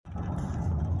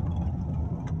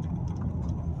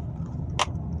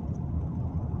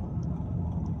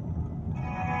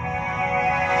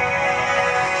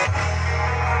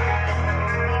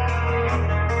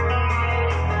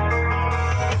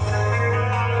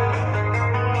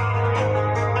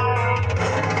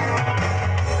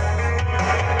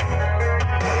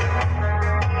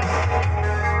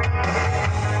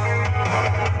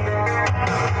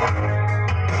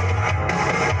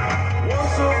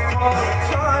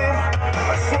time,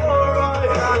 I swore I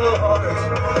had a heart.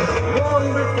 Long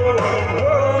before the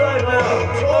world I know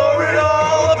tore it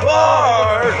all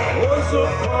apart. Once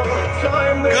upon a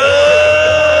time, Good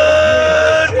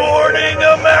morning,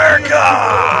 America!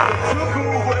 took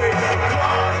away the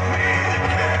clock me to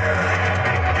care. In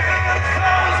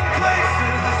 1,000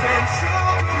 places and shook a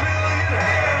million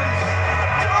hands.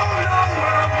 Don't know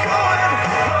where I'm going,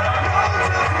 but I know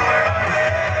just where I've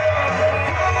been.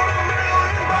 Rode a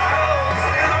million miles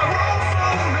and I rode so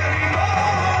many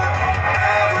more.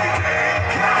 Every day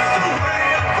cast away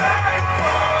and back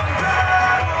upon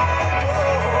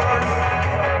Battleborn.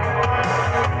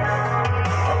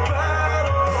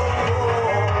 Battleborn.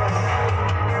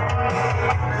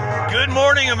 Good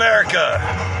morning, America.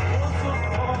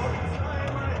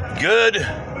 Good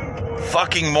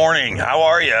fucking morning. How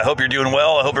are you? I hope you're doing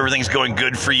well. I hope everything's going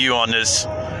good for you on this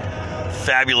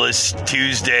fabulous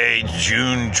Tuesday,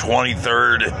 June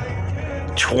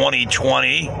 23rd,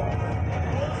 2020.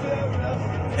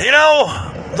 You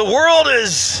know, the world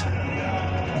is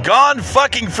gone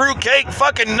fucking fruitcake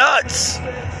fucking nuts.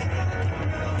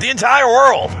 The entire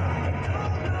world.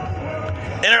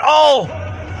 And it all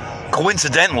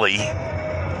coincidentally,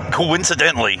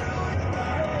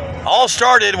 all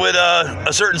started with a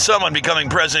certain someone becoming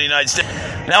president of the United States.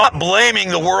 Now, I'm not blaming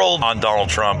the world on Donald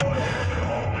Trump,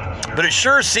 but it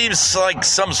sure seems like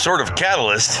some sort of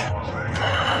catalyst.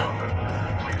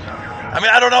 I mean,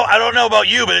 I don't know about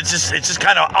you, but it's just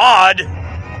kind of odd.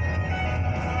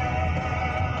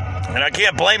 And I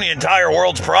can't blame the entire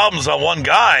world's problems on one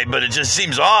guy, but it just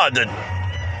seems odd that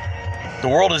the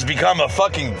world has become a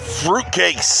fucking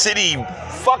fruitcake city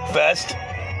fuckfest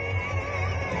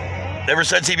ever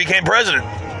since he became president.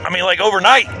 I mean, like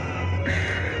overnight.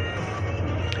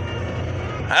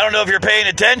 I don't know if you're paying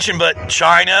attention, but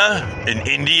China and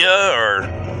India are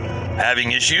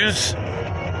having issues.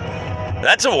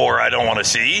 That's a war I don't want to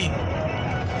see.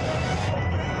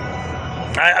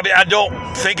 I mean, I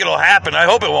don't think it'll happen. I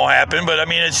hope it won't happen, but I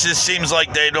mean, it just seems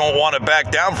like they don't want to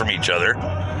back down from each other.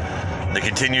 They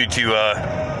continue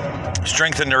to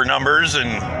strengthen their numbers, and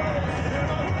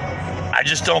I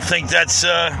just don't think that's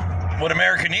what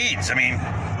America needs. I mean,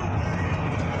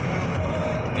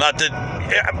 not that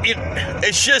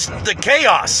it's just the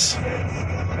chaos.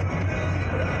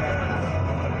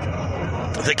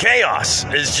 The chaos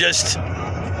is just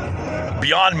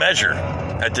beyond measure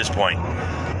at this point.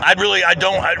 I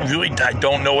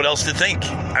don't know what else to think.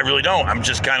 I really don't. I'm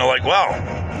just kind of like, wow,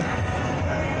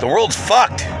 the world's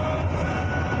fucked.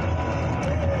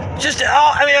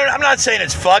 I mean, I'm not saying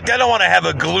it's fucked. I don't want to have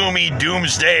a gloomy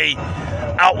doomsday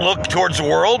outlook towards the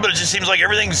world, but it just seems like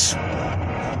everything's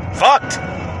fucked.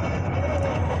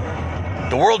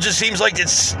 The world just seems like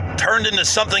it's turned into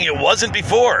something it wasn't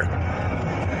before.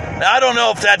 Now, I don't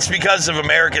know if that's because of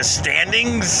America's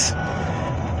standings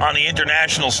on the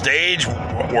international stage,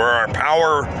 where our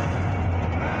power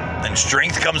and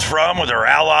strength comes from with our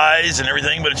allies and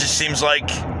everything, but it just seems like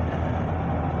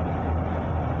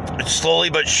it's slowly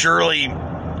but surely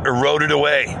eroded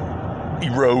away.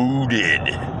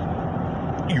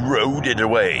 Eroded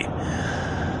away.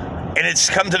 And it's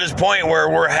come to this point where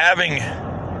we're having,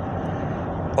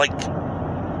 like,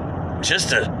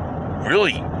 just a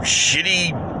really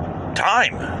shitty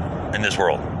time in this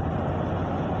world.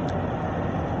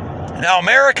 Now,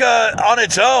 America on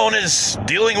its own is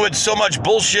dealing with so much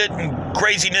bullshit and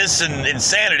craziness and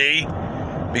insanity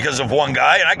because of one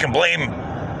guy, and I can blame,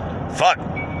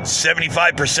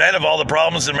 75% of all the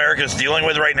problems America is dealing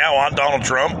with right now on Donald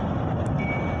Trump.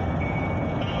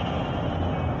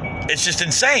 It's just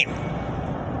insane.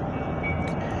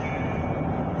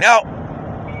 Now,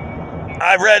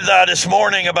 I read this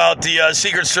morning about the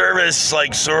Secret Service,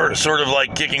 like sort of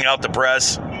like kicking out the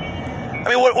press. I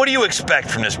mean, what do you expect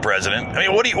from this president? I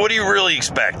mean, what do you really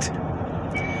expect?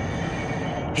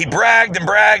 He bragged and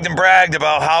bragged and bragged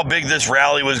about how big this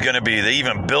rally was going to be. They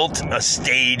even built a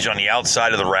stage on the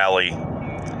outside of the rally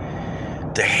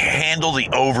to handle the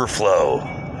overflow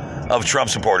of Trump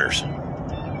supporters.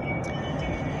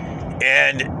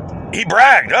 And he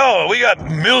bragged, oh, we got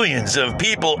millions of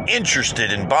people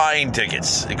interested in buying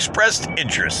tickets, expressed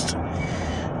interest.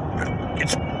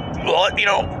 Well, you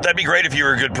know, that'd be great if you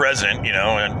were a good president, you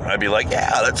know, and I'd be like,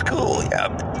 yeah, that's cool, yeah.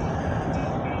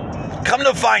 Come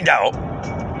to find out,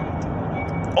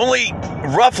 only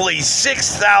roughly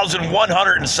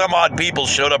 6,100 and some odd people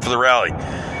showed up for the rally.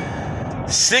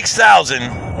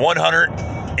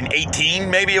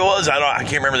 6,118, maybe it was. I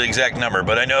can't remember the exact number,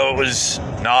 but I know it was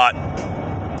not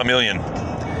a million.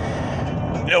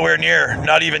 Nowhere near,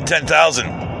 not even 10,000.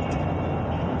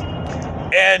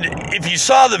 And if you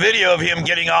saw the video of him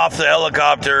getting off the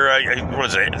helicopter, what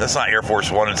is it? That's not Air Force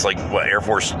One. It's like, what, Air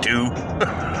Force 2?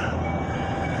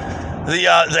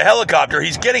 The helicopter.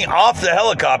 He's getting off the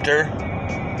helicopter.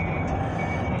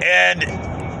 And,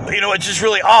 it's just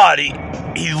really odd.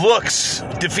 He looks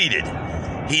defeated.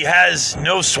 He has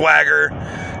no swagger,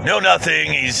 no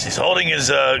nothing. He's holding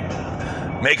his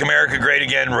Make America Great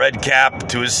Again red cap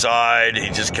to his side. He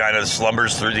just kind of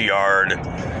slumbers through the yard.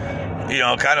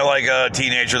 Kind of like a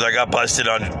teenager that got busted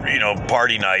on,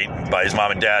 party night by his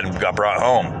mom and dad and got brought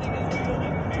home.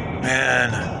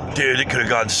 Man, dude, it could have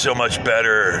gone so much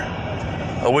better.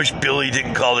 I wish Billy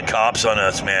didn't call the cops on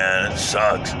us, man. It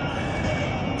sucks.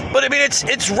 But, I mean,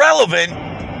 it's relevant.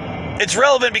 It's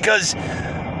relevant because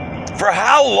for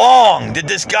how long did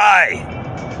this guy,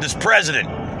 this president,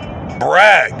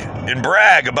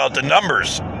 brag about the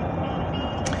numbers?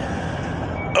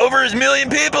 Over 1 million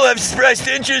people have expressed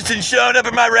interest in showing up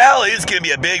at my rally. It's going to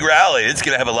be a big rally. It's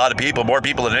going to have a lot of people, more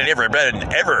people than ever.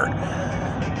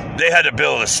 They had to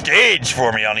build a stage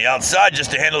for me on the outside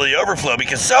just to handle the overflow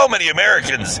because so many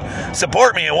Americans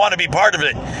support me and want to be part of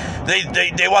it.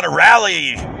 They want to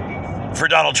rally for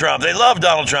Donald Trump. They love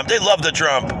Donald Trump. They love the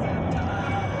Trump.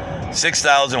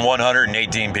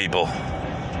 6,118 people.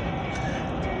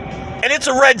 And it's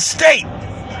a red state.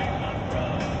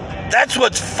 That's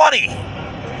what's funny.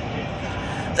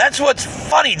 That's what's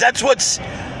funny. That's what's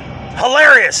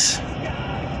hilarious.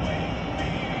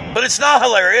 But it's not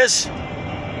hilarious.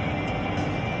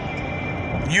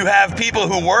 You have people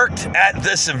who worked at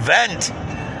this event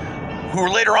who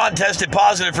later on tested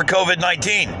positive for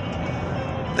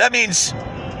COVID-19. That means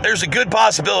there's a good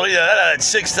possibility that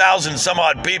 6,000 some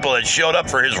odd people that showed up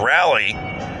for his rally,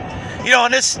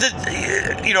 and this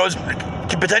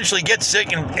can potentially get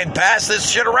sick and pass this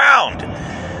shit around.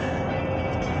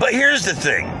 But here's the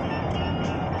thing.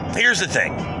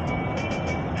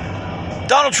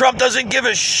 Donald Trump doesn't give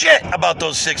a shit about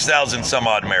those 6,000 some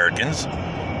odd Americans,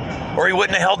 or he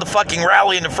wouldn't have held the fucking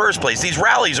rally in the first place. These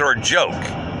rallies are a joke.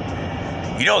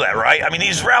 You know that, right? I mean,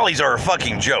 these rallies are a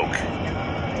fucking joke.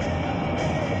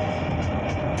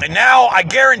 And now I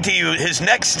guarantee you his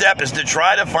next step is to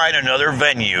try to find another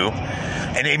venue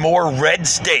in a more red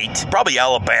state, probably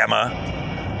Alabama,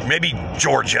 maybe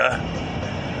Georgia,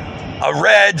 a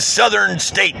red southern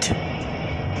state.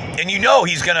 And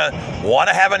he's going to want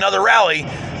to have another rally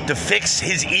to fix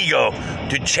his ego,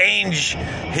 to change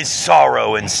his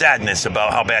sorrow and sadness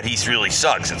about how bad he really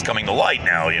sucks. It's coming to light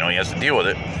now, he has to deal with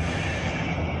it.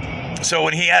 So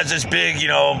when he has this big,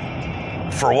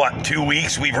 for 2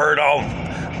 weeks, we've heard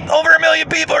over 1 million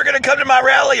people are going to come to my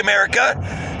rally, America.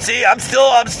 See, I'm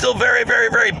still very, very,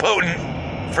 very potent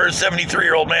for a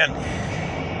 73-year-old man.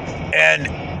 And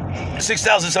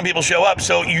 6,000 some people show up.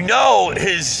 So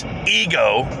his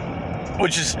ego,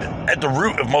 which is at the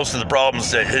root of most of the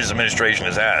problems that his administration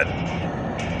has had,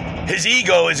 his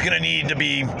ego is going to need to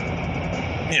be,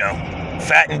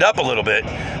 fattened up a little bit.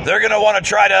 They're going to want to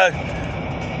try to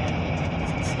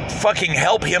fucking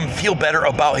help him feel better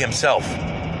about himself.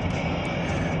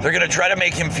 They're going to try to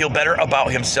make him feel better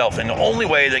about himself. And the only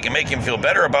way they can make him feel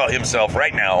better about himself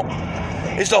right now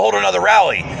is to hold another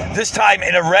rally. This time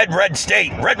in a red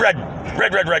state. Red.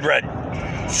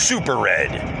 Super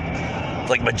red.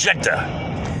 Like magenta.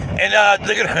 And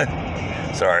they're going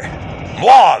to... Sorry.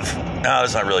 Mauve. No,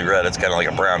 it's not really red. It's kind of like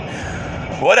a brown.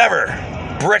 Whatever.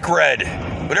 Brick red.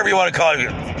 Whatever you want to call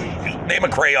it. Name a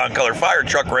crayon color. Fire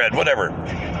truck red. Whatever.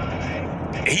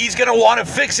 He's going to want to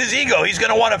fix his ego. He's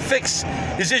going to want to fix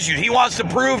his issues. He wants to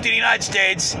prove to the United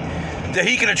States that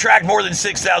he can attract more than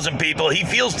 6,000 people. He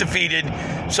feels defeated.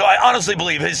 So I honestly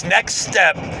believe his next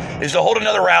step is to hold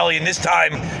another rally, and this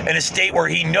time in a state where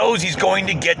he knows he's going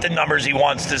to get the numbers he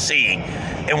wants to see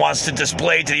and wants to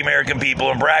display to the American people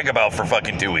and brag about for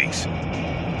fucking 2 weeks.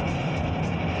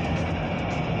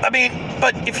 I mean,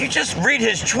 but if you just read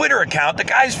his Twitter account, the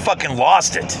guy's fucking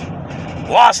lost it.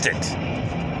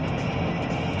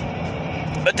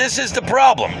 But this is the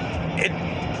problem.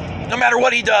 No matter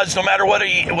what he does, no matter what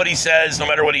he says, no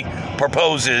matter what he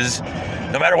proposes,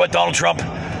 no matter what Donald Trump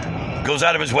goes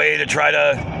out of his way to try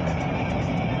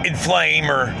to inflame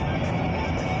or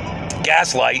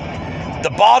gaslight, the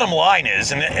bottom line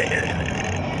is, and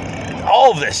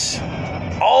all of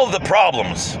the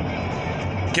problems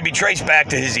can be traced back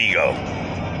to his ego.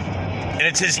 And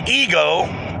it's his ego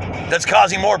that's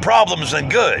causing more problems than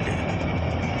good.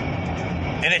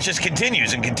 And it just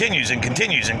continues and continues and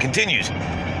continues and continues.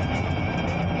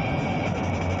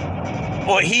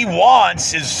 What he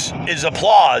wants is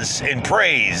applause and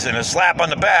praise and a slap on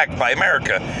the back by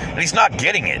America. And he's not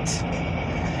getting it.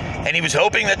 And he was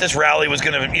hoping that this rally was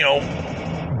going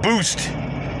to, boost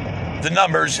the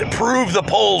numbers, prove the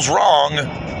polls wrong,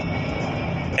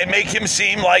 and make him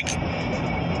seem like,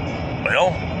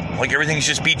 well, like everything's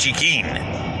just peachy keen.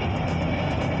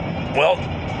 Well,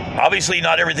 obviously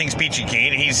not everything's peachy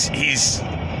keen. He's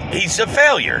a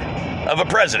failure of a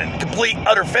president, complete,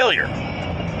 utter failure.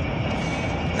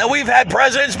 Now, we've had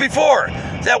presidents before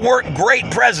that weren't great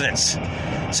presidents.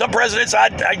 Some presidents,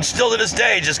 I still to this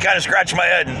day just kind of scratch my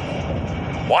head.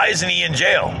 Why isn't he in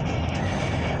jail?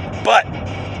 But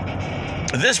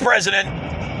this president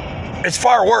is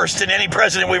far worse than any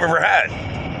president we've ever had.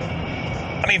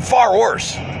 I mean, far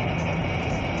worse.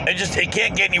 It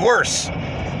can't get any worse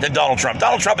than Donald Trump.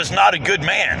 Donald Trump is not a good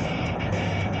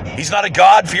man. He's not a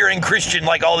God-fearing Christian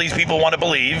like all these people want to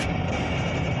believe.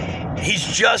 He's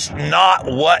just not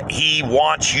what he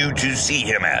wants you to see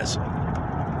him as.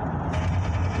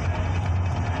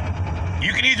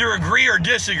 You can either agree or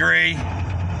disagree.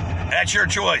 That's your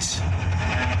choice. You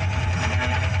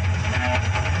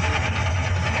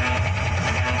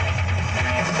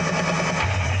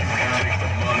can take the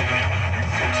money, you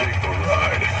can take the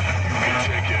ride, you can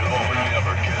take it all but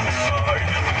never get inside.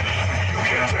 You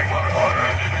can't take my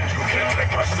heart, you can't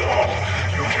take my soul,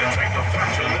 you can't take the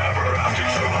fact you'll never have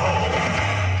control.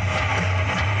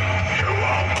 You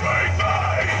won't break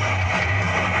me,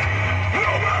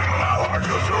 no matter how hard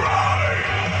you try.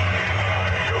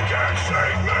 You can't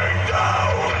shake me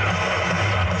down,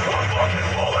 I'm fucking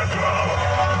bulletproof.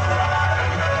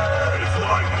 It's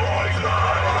like poison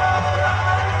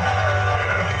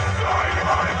inside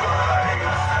my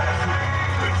veins.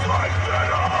 It's like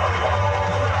venom.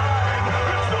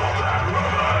 It's all that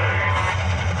remains.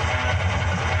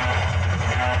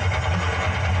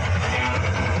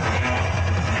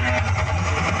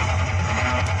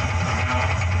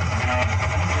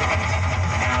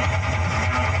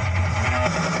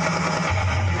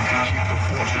 You can keep the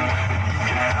fortune, you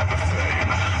can have the fame,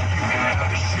 you can have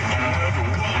the shit you never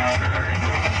will change.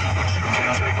 But you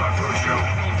can't take my virtue,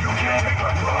 you can't take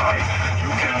my pride,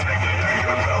 you can't take the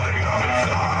anger building up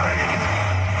inside.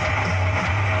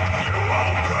 You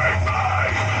won't break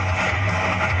me,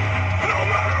 no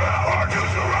matter how hard you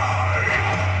try.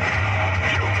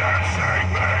 You can't shake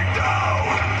me down,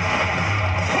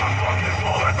 I'm fucking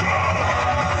bulletproof.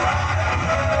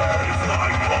 It's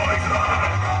like poison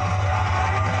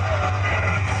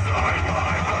inside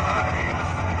my veins.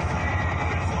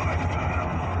 It's like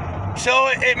venom. So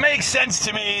it makes sense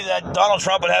to me that Donald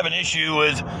Trump would have an issue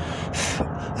with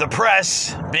the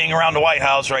press being around the White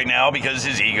House right now because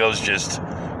his ego's just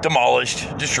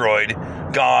demolished, destroyed,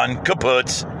 gone,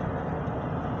 kaput.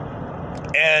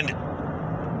 And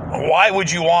why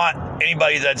would you want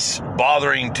anybody that's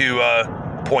bothering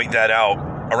to point that out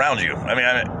around you? I mean,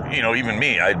 even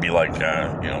me, I'd be like,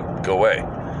 go away.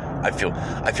 I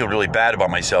feel really bad about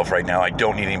myself right now. I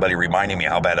don't need anybody reminding me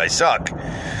how bad I suck.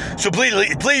 So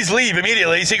please leave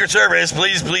immediately. Secret Service,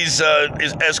 please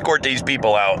escort these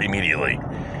people out immediately.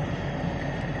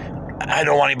 I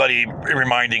don't want anybody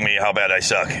reminding me how bad I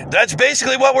suck. That's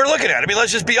basically what we're looking at. I mean,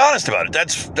 let's just be honest about it.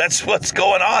 That's what's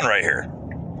going on right here.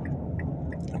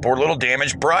 Poor little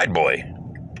damaged pride boy.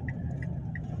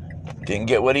 Didn't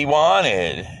get what he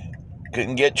wanted.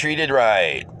 Couldn't get treated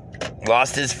right.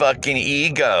 Lost his fucking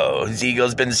ego. His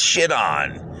ego's been shit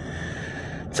on.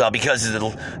 It's all because of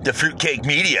the fruitcake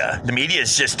media. The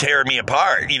media's just tearing me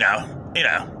apart, you know.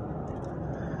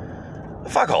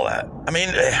 Fuck all that. I mean,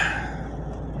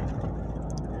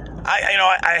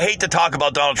 I hate to talk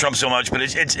about Donald Trump so much, but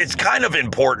it's kind of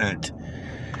important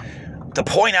to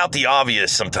point out the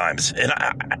obvious sometimes. And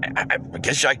I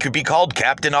guess I could be called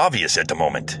Captain Obvious at the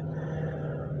moment.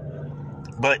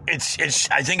 But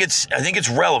I think it's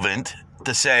relevant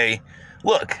to say,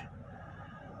 look,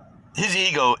 his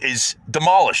ego is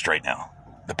demolished right now.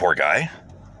 The poor guy.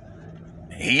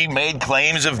 He made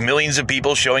claims of millions of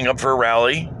people showing up for a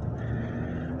rally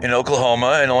in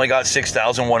Oklahoma and only got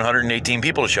 6,118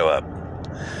 people to show up.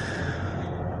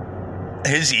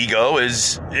 His ego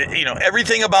is,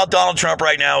 everything about Donald Trump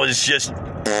right now is just,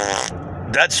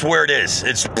 that's where it is.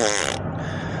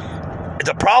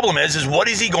 The problem is what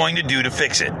is he going to do to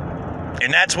fix it?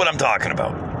 And that's what I'm talking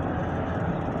about.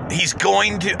 He's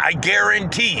going to, I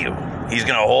guarantee you, he's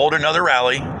going to hold another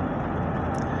rally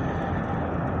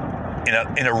in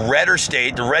a redder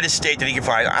state, the reddest state that he can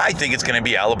find. I think it's going to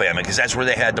be Alabama because that's where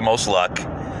they had the most luck.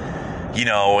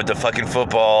 With the fucking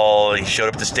football, he showed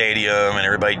up at the stadium and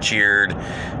everybody cheered.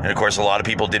 And of course, a lot of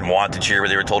people didn't want to cheer, but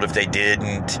they were told if they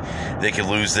didn't, they could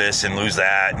lose this and lose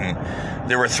that. And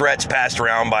there were threats passed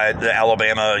around by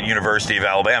the University of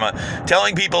Alabama,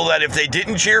 telling people that if they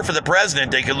didn't cheer for the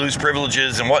president, they could lose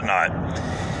privileges and whatnot.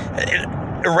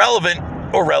 Irrelevant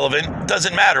or relevant.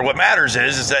 Doesn't matter. What matters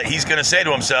is that he's going to say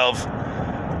to himself,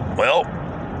 well,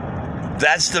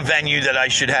 that's the venue that I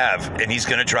should have. And he's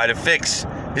going to try to fix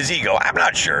his ego. I'm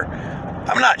not sure.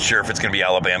 I'm not sure if it's going to be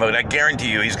Alabama, but I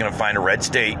guarantee you he's going to find a red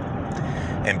state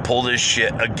and pull this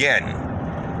shit again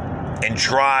and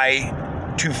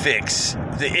try to fix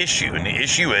the issue. And the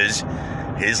issue is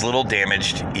his little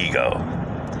damaged ego.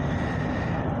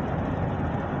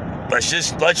 Let's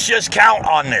just count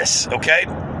on this, okay?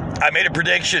 I made a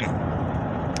prediction.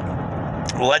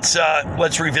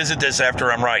 Let's revisit this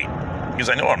after I'm right, because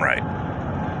I know I'm right.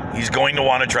 He's going to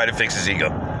want to try to fix his ego.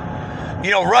 You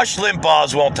know, Rush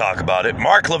Limbaugh's won't talk about it.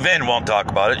 Mark Levin won't talk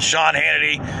about it. Sean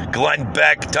Hannity, Glenn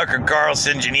Beck, Tucker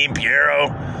Carlson, Janine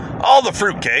Pirro, all the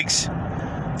fruitcakes,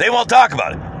 they won't talk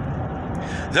about it.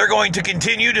 They're going to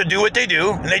continue to do what they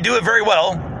do, and they do it very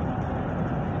well.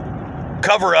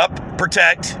 Cover up,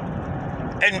 protect,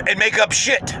 and make up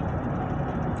shit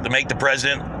to make the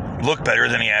president look better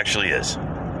than he actually is.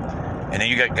 And then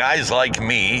you got guys like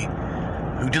me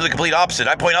who do the complete opposite.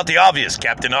 I point out the obvious,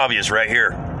 Captain Obvious right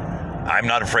here. I'm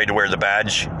not afraid to wear the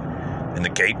badge and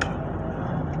the cape.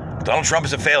 Donald Trump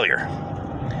is a failure.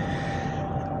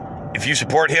 If you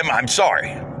support him, I'm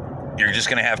sorry. You're just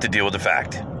going to have to deal with the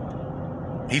fact.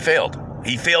 He failed.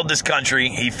 He failed this country.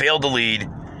 He failed to lead.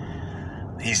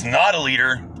 He's not a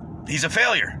leader. He's a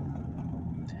failure.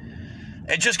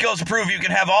 It just goes to prove you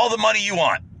can have all the money you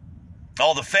want.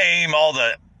 All the fame, all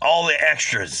the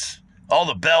extras, all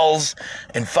the bells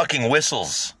and fucking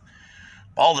whistles.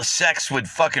 All the sex with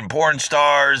fucking porn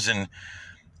stars and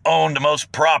own the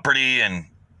most property and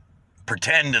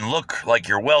pretend and look like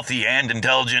you're wealthy and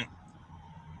intelligent.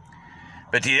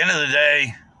 But at the end of the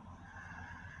day,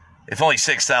 if only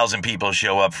 6,000 people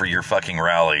show up for your fucking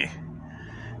rally,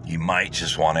 you might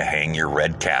just want to hang your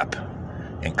red cap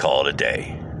and call it a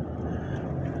day.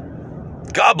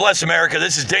 God bless America.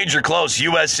 This is Danger Close,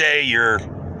 USA, your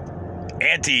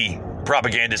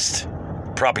anti-propagandist,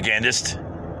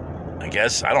 I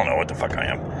guess. I don't know what the fuck I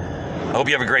am. I hope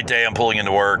you have a great day. I'm pulling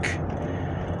into work.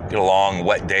 Got a long,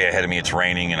 wet day ahead of me. It's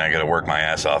raining, and I got to work my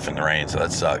ass off in the rain, so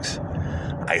that sucks.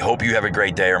 I hope you have a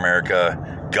great day,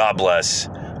 America. God bless.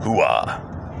 Hooah.